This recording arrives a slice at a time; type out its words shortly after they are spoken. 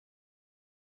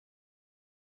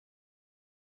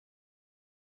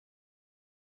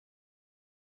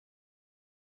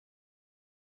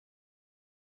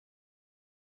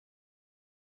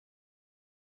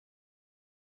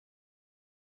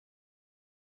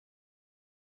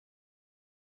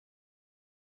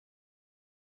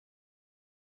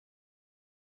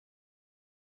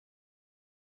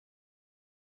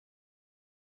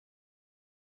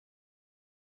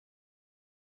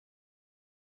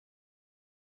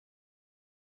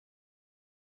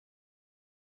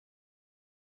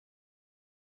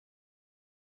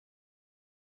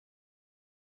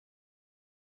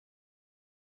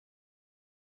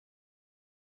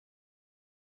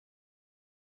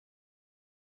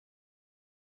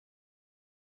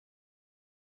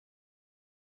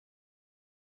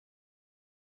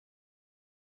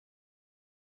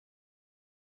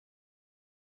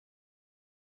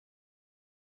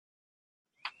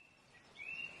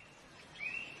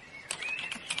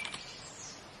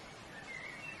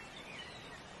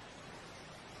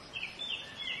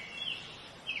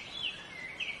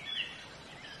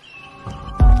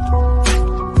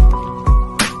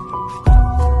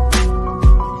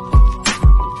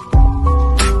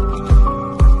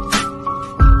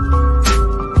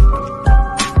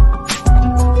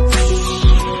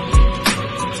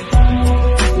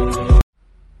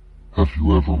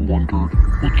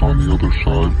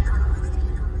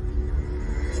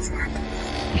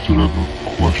Does it ever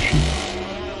question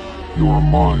your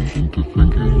mind into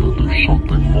thinking that there's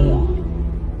something more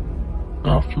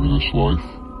after this life?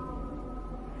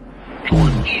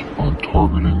 Join us on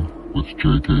Targeting with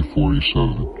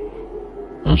JK-47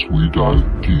 as we dive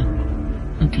deep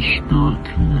into spirit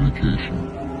communication.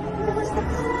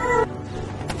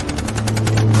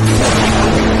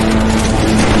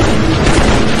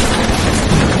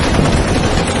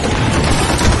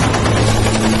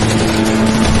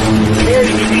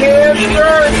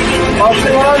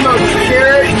 Also on those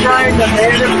spirits trying to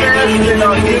manifest in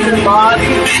our human body.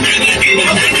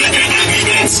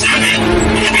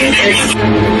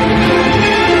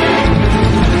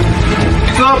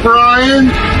 What's up, Brian?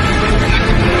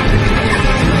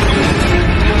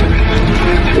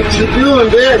 What you doing,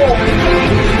 bitch?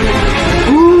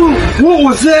 Ooh, what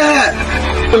was that?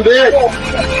 Bitch.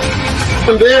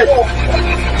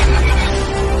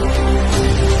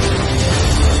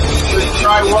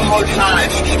 Try one more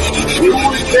time. You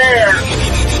were there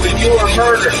when you were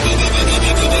murdered.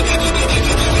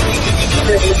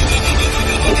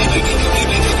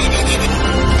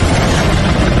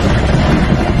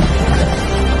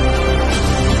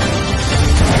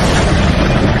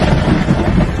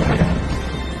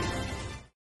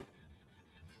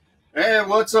 Hey,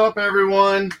 what's up,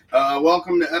 everyone?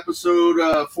 Welcome to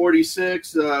episode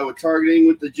 46 with Targeting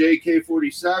with the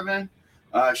JK-47.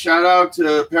 Shout out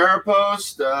to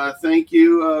Parapost. Thank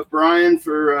you, Brian,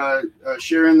 for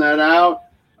sharing that out.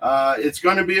 It's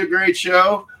going to be a great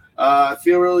show. I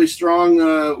feel really strong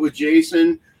with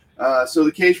Jason. So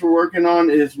the case we're working on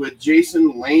is with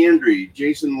Jason Landry.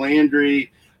 Jason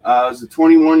Landry is a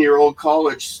 21-year-old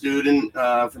college student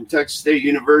from Texas State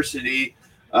University.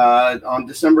 On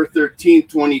December 13th,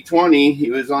 2020,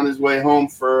 he was on his way home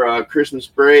for Christmas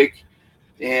break,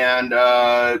 and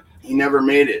he never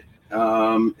made it.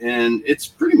 And it's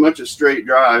pretty much a straight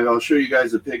drive. I'll show you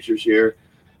guys the pictures here.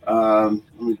 Let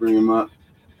me bring them up.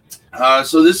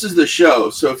 So this is the show.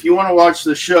 So if you want to watch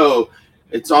the show,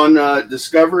 it's on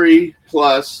Discovery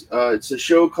Plus. It's a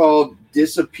show called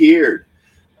Disappeared.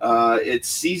 It's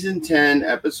season 10,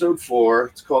 episode 4.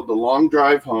 It's called The Long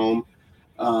Drive Home.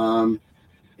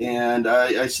 And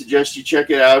I suggest you check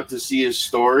it out to see his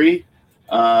story.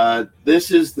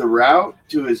 This is the route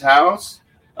to his house.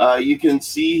 You can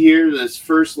see here this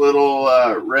first little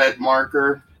red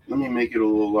marker. Let me make it a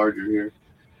little larger here.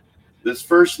 This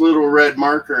first little red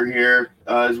marker here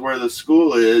is where the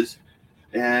school is,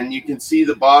 and you can see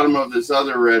the bottom of this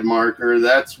other red marker.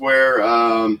 That's where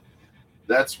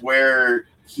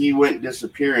he went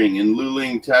disappearing in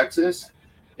Luling, Texas,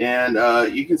 and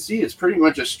you can see it's pretty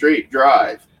much a straight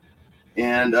drive.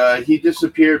 And he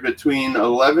disappeared between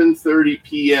 11:30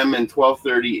 p.m. and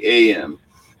 12:30 a.m.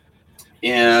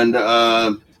 And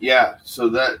yeah,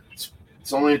 so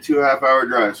it's only a 2.5-hour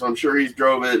drive. So I'm sure he's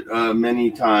drove it many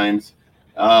times.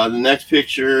 The next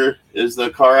picture is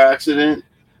the car accident.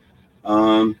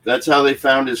 That's how they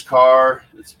found his car.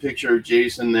 It's a picture of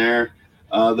Jason there.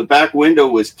 The back window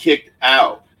was kicked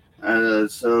out.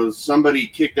 So somebody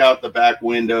kicked out the back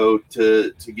window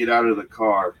to get out of the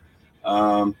car.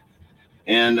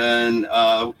 And then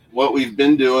what we've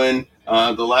been doing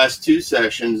the last 2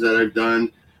 sessions that I've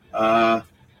done,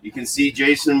 you can see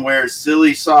Jason wears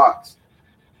silly socks.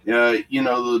 You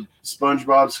know, the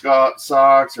SpongeBob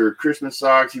socks or Christmas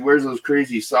socks. He wears those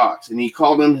crazy socks, and he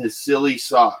called them his silly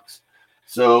socks.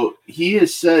 So he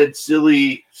has said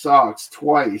silly socks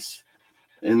twice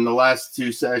in the last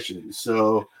 2 sessions.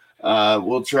 So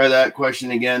we'll try that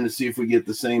question again to see if we get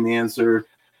the same answer.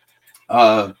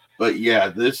 But yeah,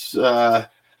 this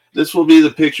will be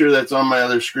the picture that's on my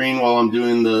other screen while I'm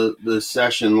doing the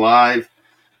session live.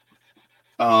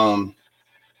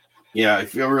 Yeah, I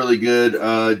feel really good.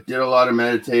 Did a lot of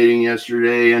meditating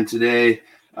yesterday and today.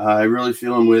 I really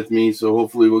feel him with me, so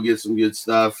hopefully we'll get some good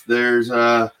stuff. There's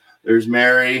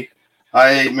Mary.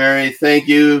 Hi, Mary. Thank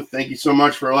you so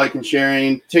much for liking,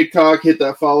 sharing. TikTok, hit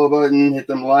that follow button, hit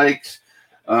them likes.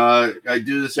 I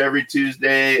do this every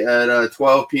Tuesday at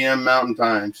 12 p.m. Mountain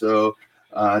Time, so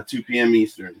 2 p.m.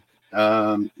 Eastern.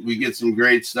 We get some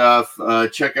great stuff.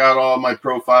 Check out all my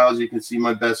profiles. You can see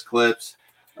my best clips.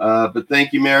 But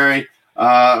thank you, Mary.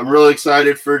 I'm really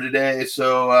excited for today.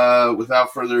 So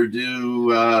without further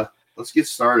ado, let's get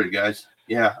started, guys.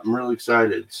 Yeah, I'm really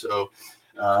excited. So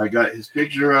I got his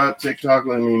picture up. TikTok,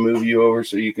 let me move you over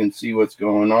so you can see what's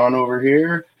going on over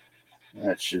here.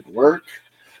 That should work.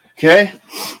 Okay,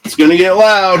 it's going to get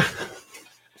loud.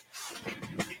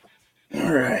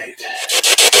 All right.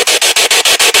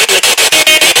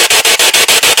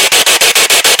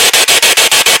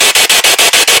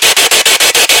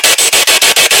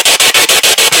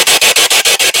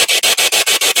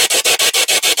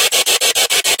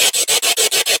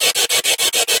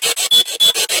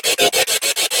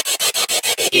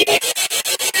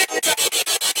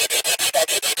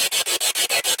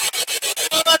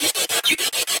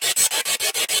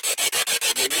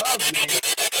 loves me.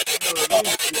 Oh,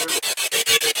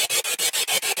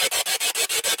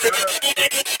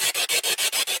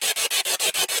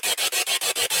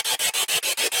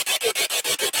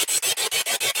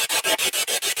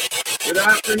 good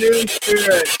afternoon,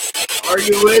 Spirit. Are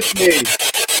you with me?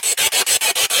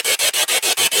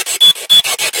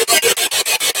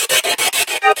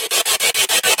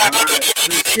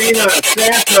 Christina,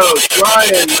 Santos,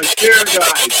 Ryan, my spirit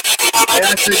guides. I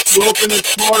ask that you open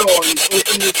this portal and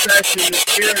open this session to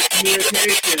spirit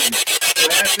communication.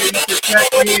 I ask that you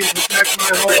protect me and protect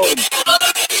my home.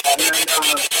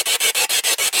 And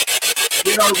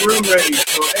get our room ready.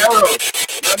 So Arrow,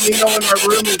 let me know when our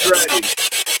room is ready.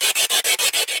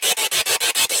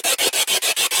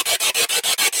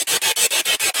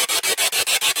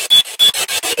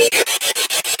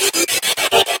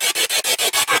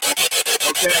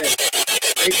 Okay.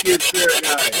 Thank you, Spirit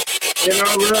Guide. In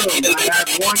our room, I have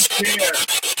one chair.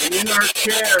 And in our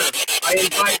chair, I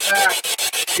invite back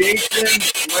Jason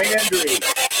Landry.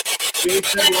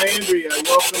 Jason Landry, I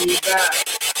welcome you back.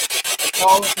 I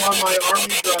call upon my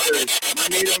Army brothers, my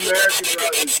Native American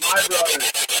brothers, my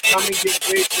brothers. Come and give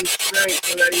Jason strength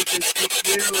so that he can speak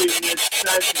clearly in this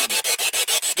session.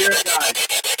 Spirit Guide,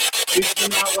 please do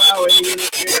not allow any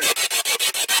interference.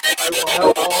 I will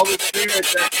help all the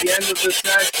spirits at the end of the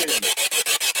session.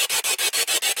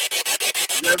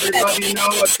 Let everybody know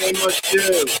what they must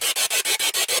do.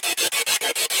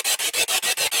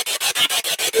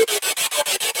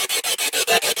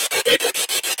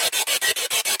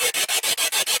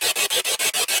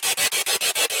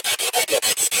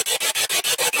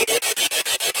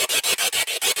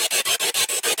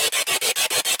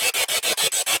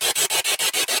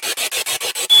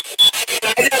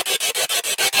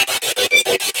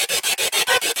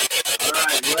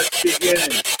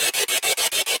 Begin.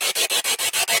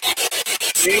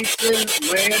 Jason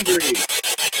Landry,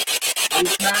 who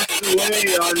passed away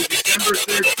on December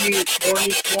 13th,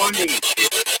 2020.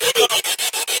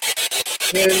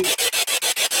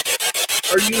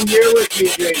 Are you here with me,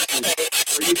 Jason?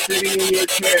 Are you sitting in your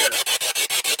chair?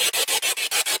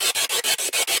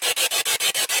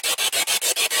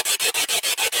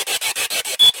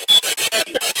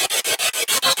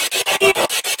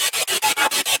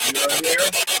 You are here?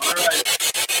 All right.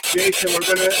 Jason, we're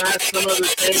going to ask some of the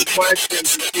same questions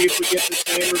and see if we get the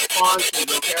same responses,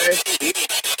 okay?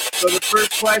 So the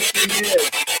first question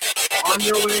is, on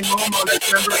your way home on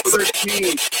December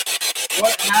 13th,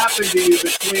 what happened to you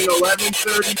between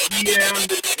 11:30 p.m. and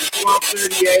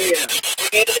 12:30 a.m.?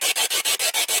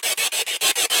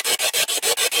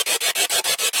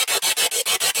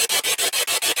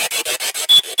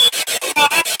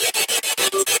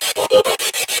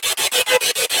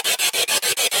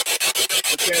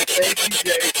 Okay, thank you,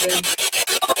 Jason.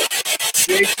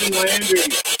 Jason Landry,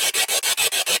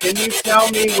 can you tell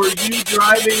me, were you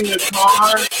driving the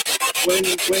car when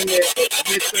it hit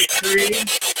the tree?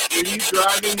 Were you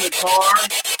driving the car?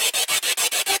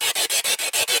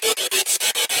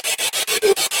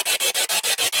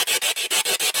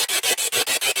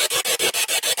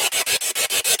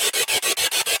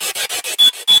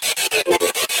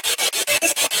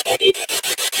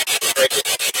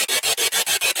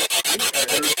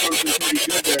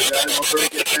 I'll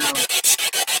break it down.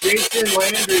 Jason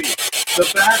Landry, the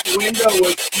back window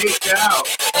was kicked out.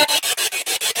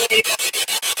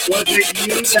 Was it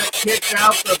you that kicked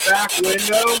out the back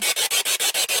window?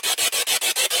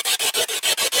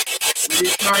 Were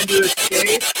you trying to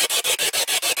escape?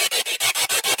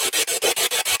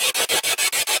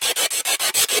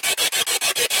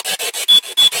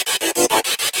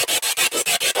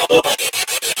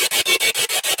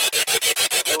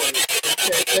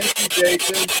 Okay, thank you,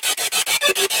 Jason.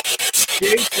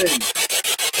 Jason,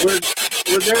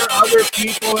 were there other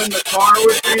people in the car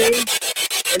with you?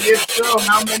 And if so,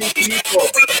 how many people?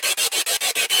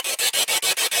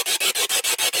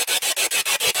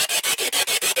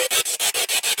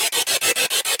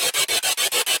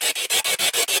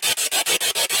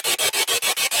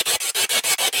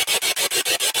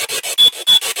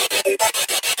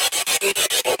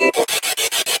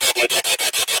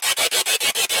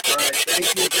 All right,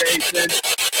 thank you, Jason.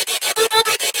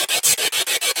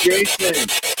 Jason,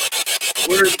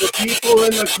 were the people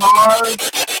in the car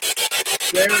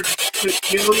there to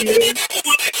kill you?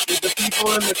 Did the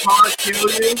people in the car kill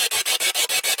you?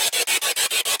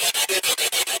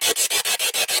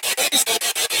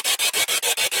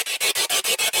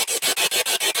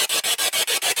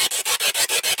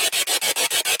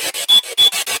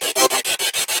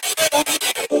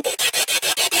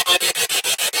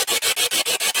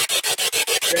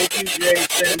 Thank you,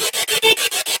 Jason.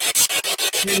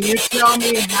 Can you tell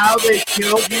me how they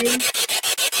killed you?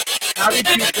 How did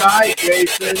you die,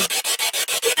 Jason?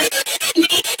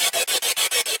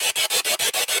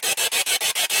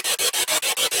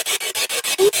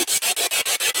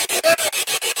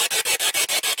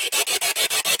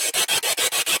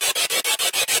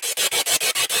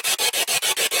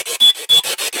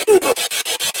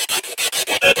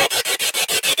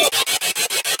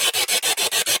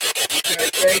 Okay,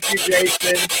 thank you,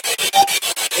 Jason.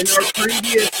 In our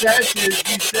previous sessions,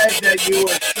 you said that you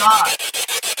were shot.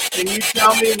 Can you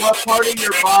tell me what part of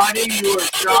your body you were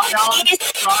shot at?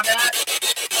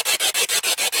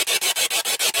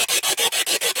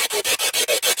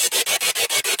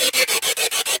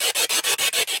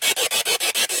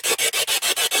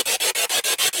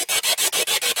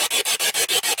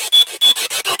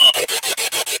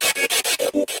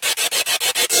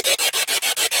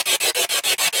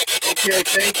 Okay,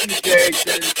 thank you,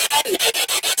 Jason.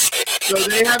 So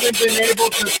they haven't been able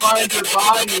to find your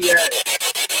body yet.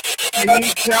 Can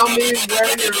you tell me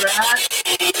where you're at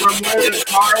from where the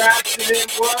car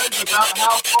accident was? About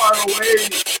how far away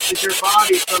is your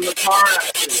body from the car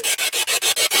accident?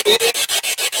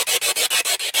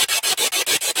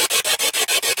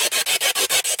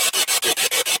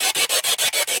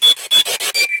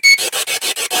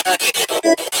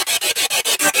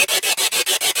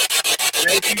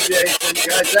 Thank you, Jason.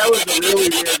 Guys, that was a really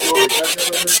weird noise. I've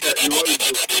never heard that noise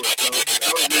before, so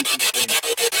that was interesting.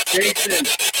 Jason,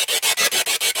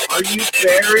 are you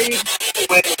buried?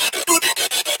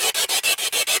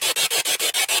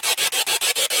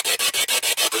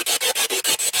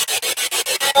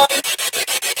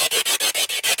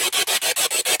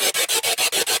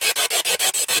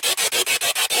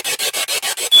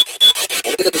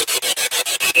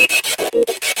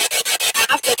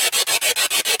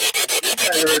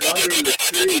 I heard under the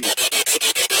tree.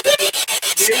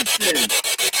 Jason,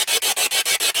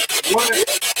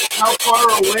 how far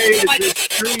away is this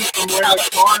tree from where the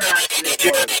car accident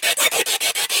was?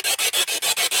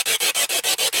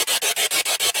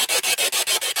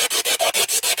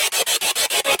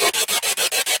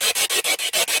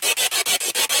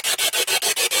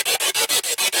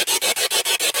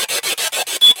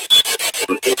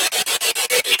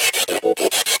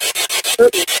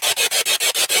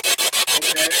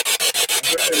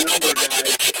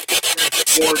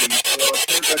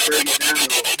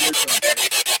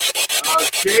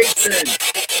 Jason,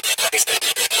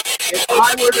 if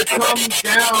I were to come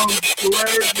down to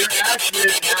where your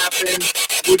accident happened,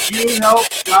 would you help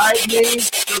guide me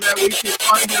so that we can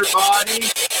find your body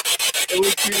and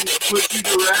we can put you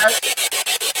to rest?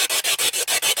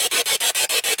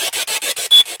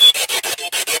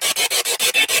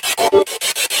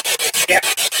 Yeah.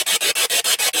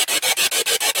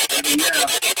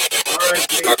 All right,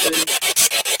 Jason.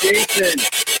 Jason,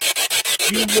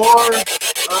 you wore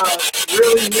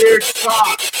really weird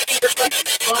socks, like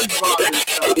SpongeBob and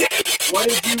stuff. What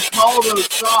did you call those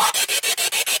socks?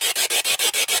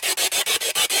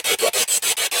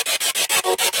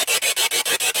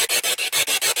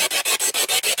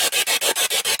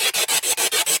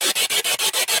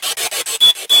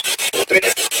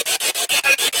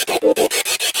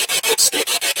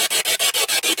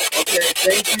 Okay,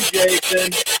 thank you, Jason.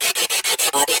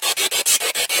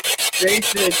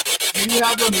 Jason, do you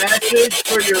have a message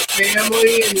for your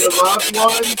family and your loved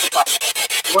ones?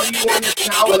 What do you want to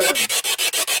tell them?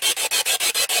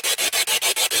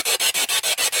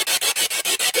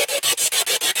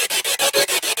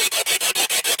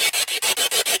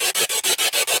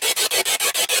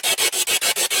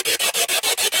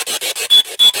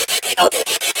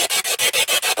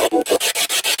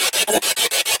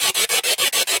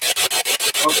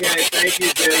 Okay, thank you,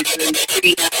 Jason.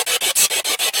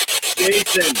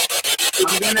 Jason,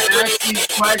 I'm going to ask these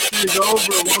questions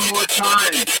over one more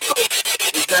time.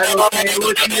 Is that okay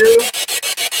with you?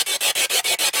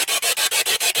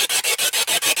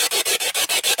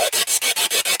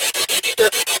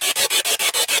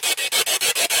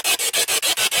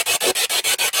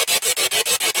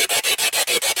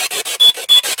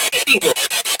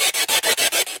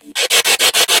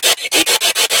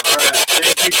 Alright,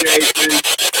 thank you, Jason.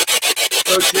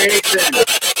 So, Jason,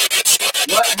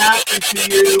 what happened to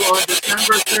you on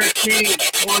December 13th,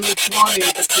 2020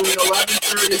 between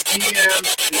 11:30 p.m.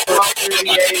 and 12:30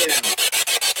 a.m.?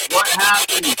 What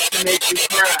happened to make you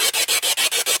crash?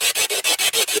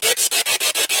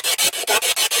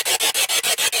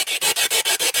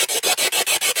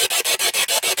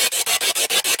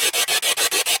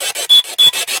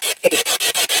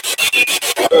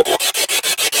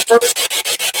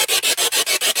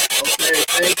 Okay,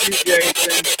 thank you,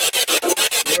 Jason.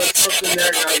 There was something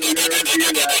there, guys. I'm going to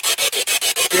review that.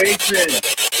 Jason,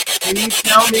 can you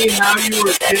tell me how you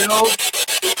were killed?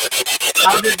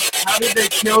 How did they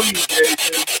kill you,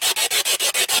 Jason?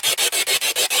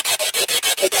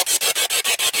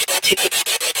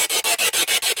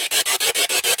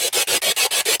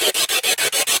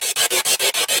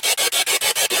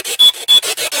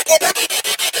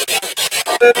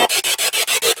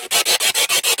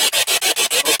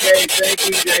 Okay, thank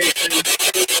you, Jason.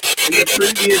 In the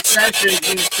previous sessions,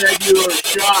 you said you were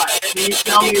shot. Can you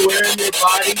tell me where in your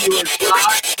body you were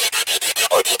shot?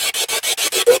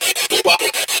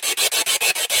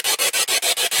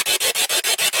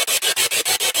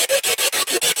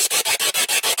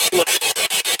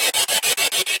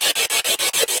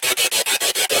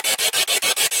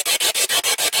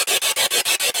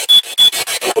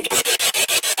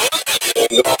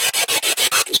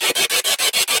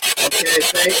 Okay,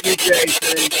 thank you,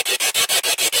 Jason.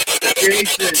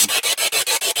 Jason,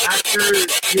 after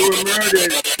you were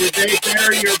murdered, did they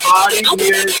bury your body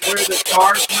near where the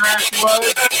car crash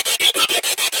was?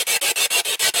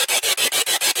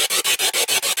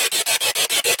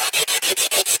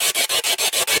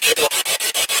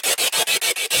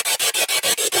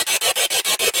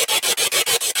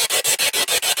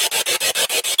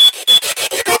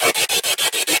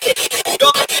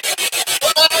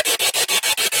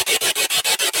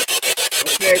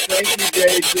 Okay, thank you,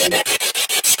 Jason.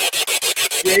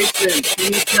 Jason,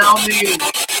 can you tell me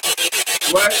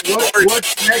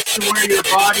what's next to where your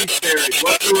body's buried?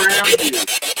 What's around you?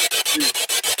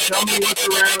 Tell me what's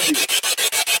around you.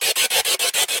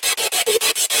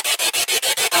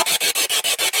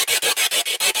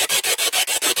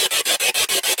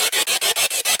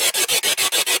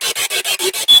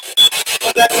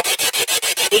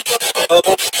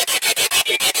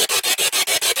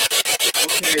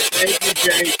 Okay, thank you,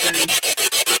 Jason.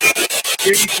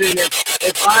 Jason,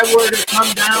 if I were to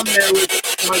come down there with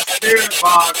my spirit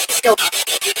box,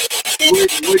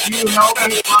 would you help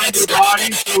me find your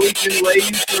body so we can lay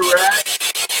you to rest?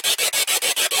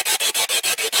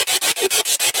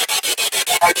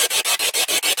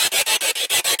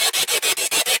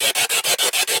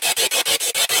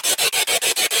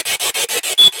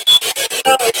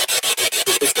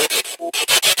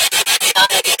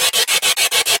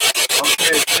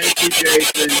 Okay, thank you,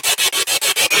 Jason.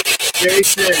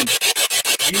 Jason,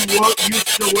 you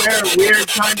used to wear weird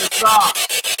kind of socks.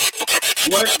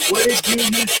 What did you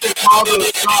used to call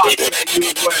those socks that you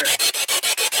would wear?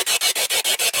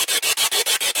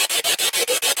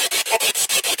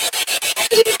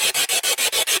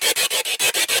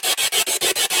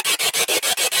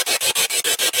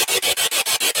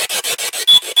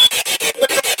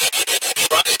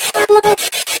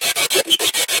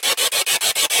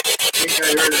 I think I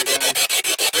heard it, guys.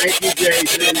 Thank you,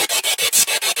 Jason.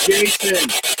 Jason,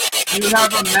 do you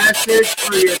have a message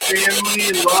for your family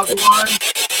and loved ones?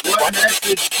 What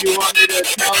message do you want me to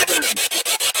tell them?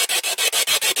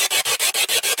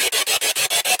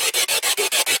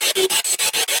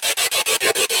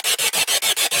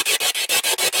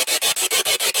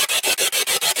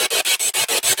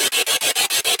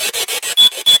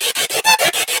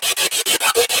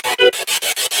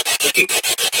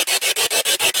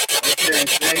 Okay,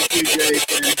 thank you,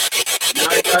 Jason. Now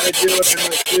I gotta do it in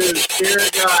the two.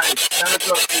 Spirit guides,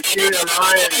 Santa, Cecilia,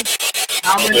 Ryan.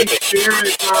 How many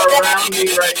spirits are around me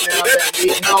right now that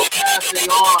need help passing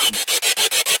on?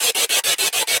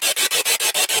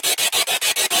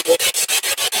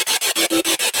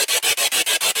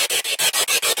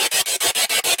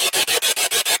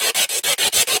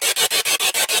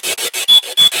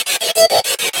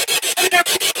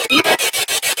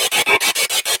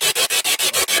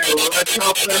 Okay, well, let's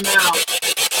help them out.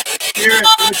 Spirit,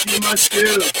 what you must do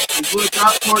is look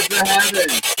up towards the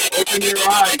heavens. Open your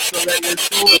eyes so that your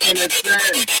soul can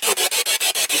ascend.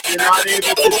 If you're not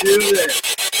able to do this,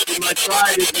 to my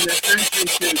side is an ascension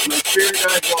tube. My spirit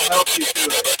guides will help you to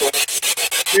it.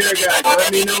 Spirit guides,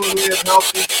 let me know when we have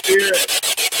helped each spirit.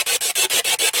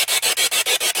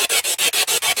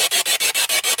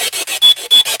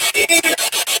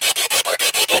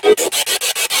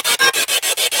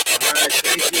 Alright,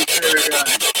 thank you, spirit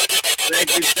guides. Thank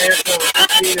you, Santa,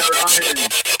 Christina, Ryan.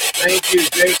 Thank you,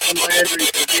 Jason Landry,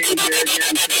 for being here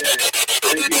again today.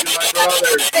 Thank you to my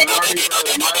brothers, my army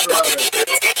brother, my brother.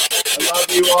 I love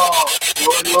you all. Go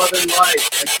in love and light.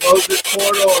 I close this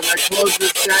portal and I close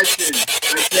this session.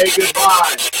 I say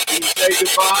goodbye. Can you say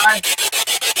goodbye?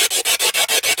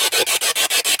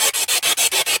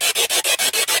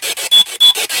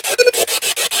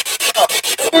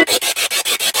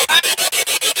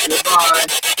 Goodbye.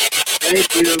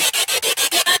 Thank you.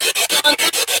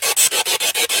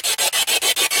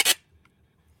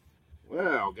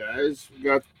 Well. now, guys. We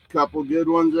got a couple good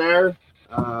ones there.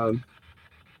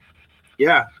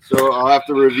 Yeah, so I'll have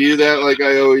to review that like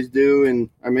I always do, and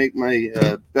I make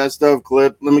my best of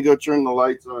clip. Let me go turn the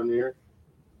lights on here.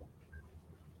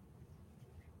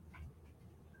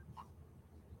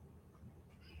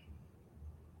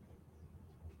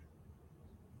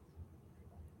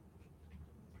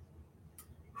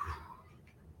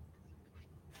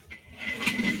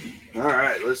 All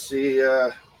right, let's see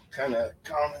kind of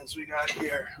comments we got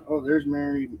here. Oh, there's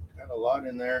Mary. Got a lot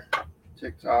in there.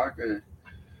 TikTok.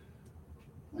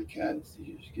 My cat is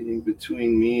getting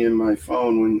between me and my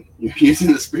phone when you're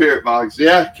using the spirit box.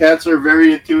 Yeah, cats are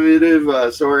very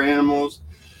intuitive. So are animals.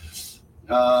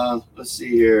 Let's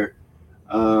see here.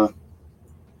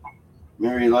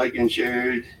 Mary liked and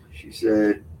shared. She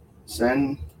said,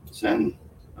 send.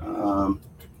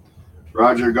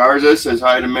 Roger Garza says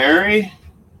hi to Mary.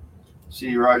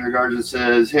 See, Roger Garza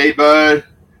says, hey, bud,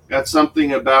 got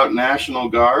something about National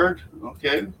Guard.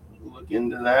 Okay, we'll look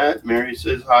into that. Mary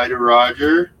says hi to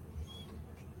Roger.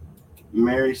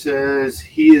 Mary says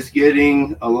he is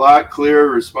getting a lot clearer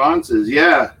responses.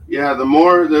 Yeah.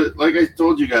 Like I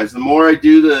told you guys, the more I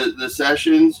do the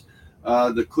sessions,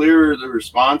 the clearer the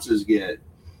responses get.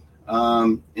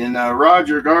 And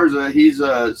Roger Garza, he's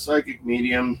a psychic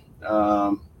medium,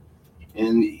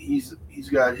 and he's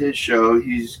got his show.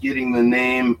 He's getting the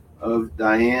name of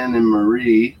Diane and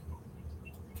Marie,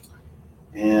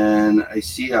 and I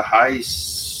see a high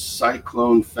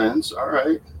cyclone fence. All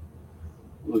right,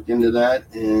 look into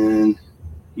that. And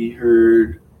he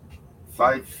heard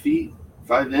 5 feet,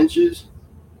 5 inches,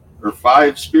 or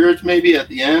 5 spirits maybe at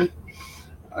the end.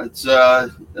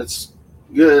 That's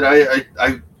good.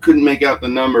 I couldn't make out the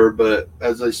number, but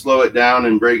as I slow it down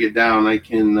and break it down, I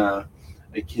can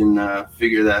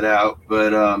figure that out.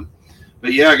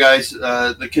 But yeah, guys,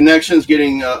 the connection's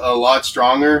getting a lot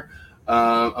stronger.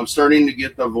 I'm starting to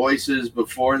get the voices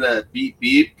before that beep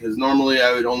beep, because normally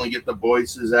I would only get the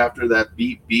voices after that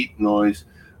beep beep noise.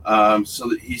 So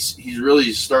that he's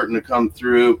really starting to come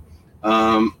through.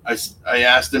 I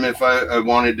asked him if I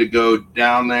wanted to go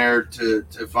down there to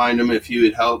find him, if he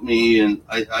would help me, and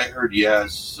I heard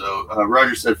yes. So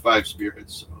Roger said 5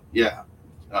 spirits. So, yeah,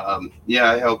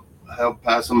 I help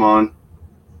pass them on.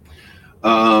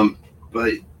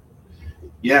 But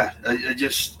yeah,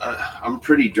 I'm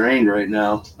pretty drained right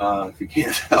now. If you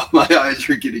can't tell, my eyes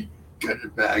are getting kind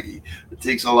of baggy. It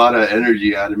takes a lot of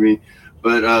energy out of me.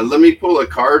 But let me pull a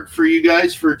card for you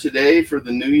guys for today, for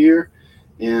the new year.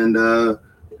 And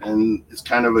it's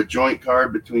kind of a joint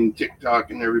card between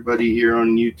TikTok and everybody here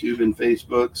on YouTube and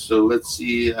Facebook. So let's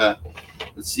see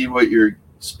what your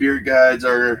spirit guides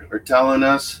are telling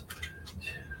us.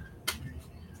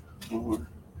 4,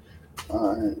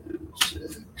 5,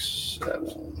 6,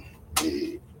 7,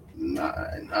 8,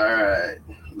 9. All right,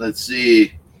 let's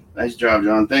see. Nice job,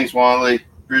 John. Thanks, Wanley.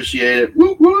 Appreciate it.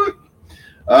 Whoop whoop.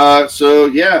 So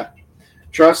yeah,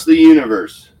 trust the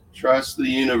universe. Trust the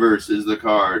universe is the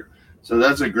card. So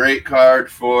that's a great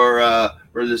card for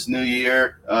this new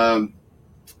year.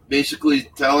 Basically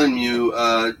telling you,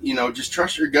 just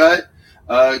trust your gut,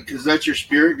 because that's your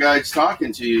spirit guides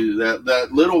talking to you. That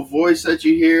little voice that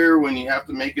you hear when you have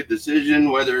to make a decision,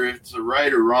 whether it's a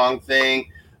right or wrong thing.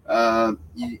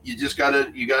 You just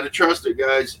gotta trust it,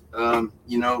 guys.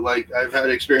 Like I've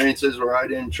had experiences where I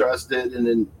didn't trust it, and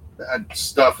then bad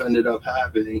stuff ended up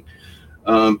happening.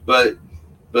 But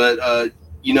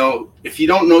if you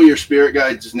don't know your spirit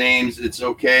guides' names, it's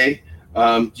okay.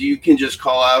 You can just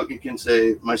call out. You can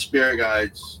say, my spirit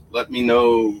guides, let me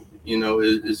know,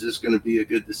 is this going to be a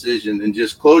good decision? And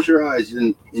just close your eyes,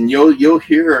 and you'll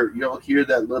hear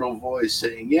that little voice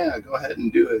saying, yeah, go ahead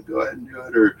and do it,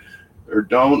 or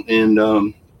don't.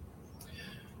 And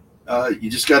you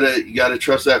just gotta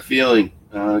trust that feeling,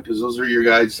 because those are your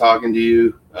guides talking to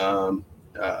you.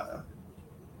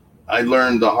 I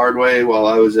learned the hard way while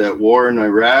I was at war in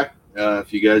Iraq.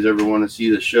 If you guys ever want to see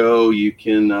the show, you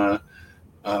can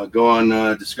go on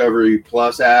Discovery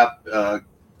Plus app.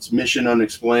 It's Mission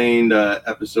Unexplained,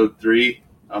 episode 3.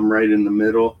 I'm right in the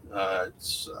middle.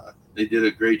 They did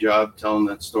a great job telling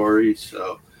that story.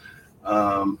 So,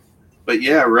 but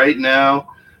yeah, right now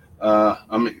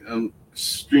I'm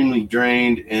extremely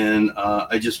drained, and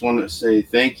I just want to say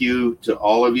thank you to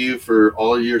all of you for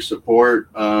all of your support.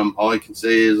 All I can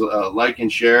say is like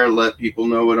and share, let people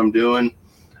know what I'm doing.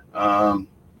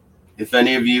 If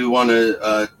any of you want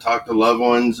to talk to loved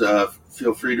ones,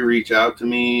 feel free to reach out to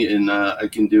me, and I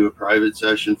can do a private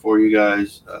session for you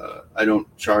guys. I don't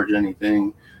charge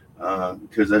anything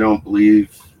because I don't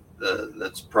believe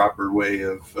that's a proper way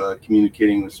of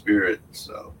communicating with spirit.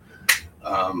 So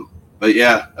But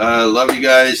yeah, love you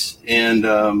guys, and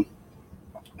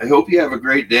I hope you have a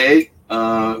great day.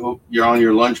 Hope you're on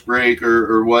your lunch break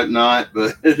or whatnot,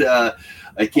 but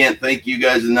I can't thank you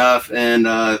guys enough. And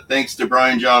thanks to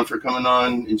Brian John for coming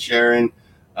on and sharing.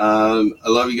 I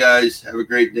love you guys. Have a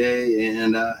great day,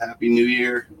 and Happy New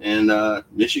Year. And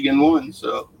Michigan won.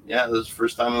 So, yeah, this is the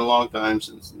first time in a long time,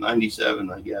 since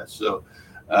 97, I guess. So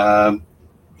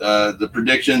the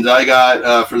predictions I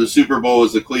got for the Super Bowl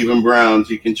is the Cleveland Browns.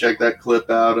 You can check that clip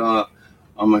out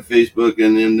on my Facebook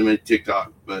and then my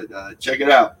TikTok. But check it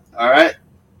out. All right.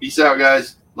 Peace out,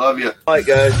 guys. Love you. All right,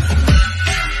 guys.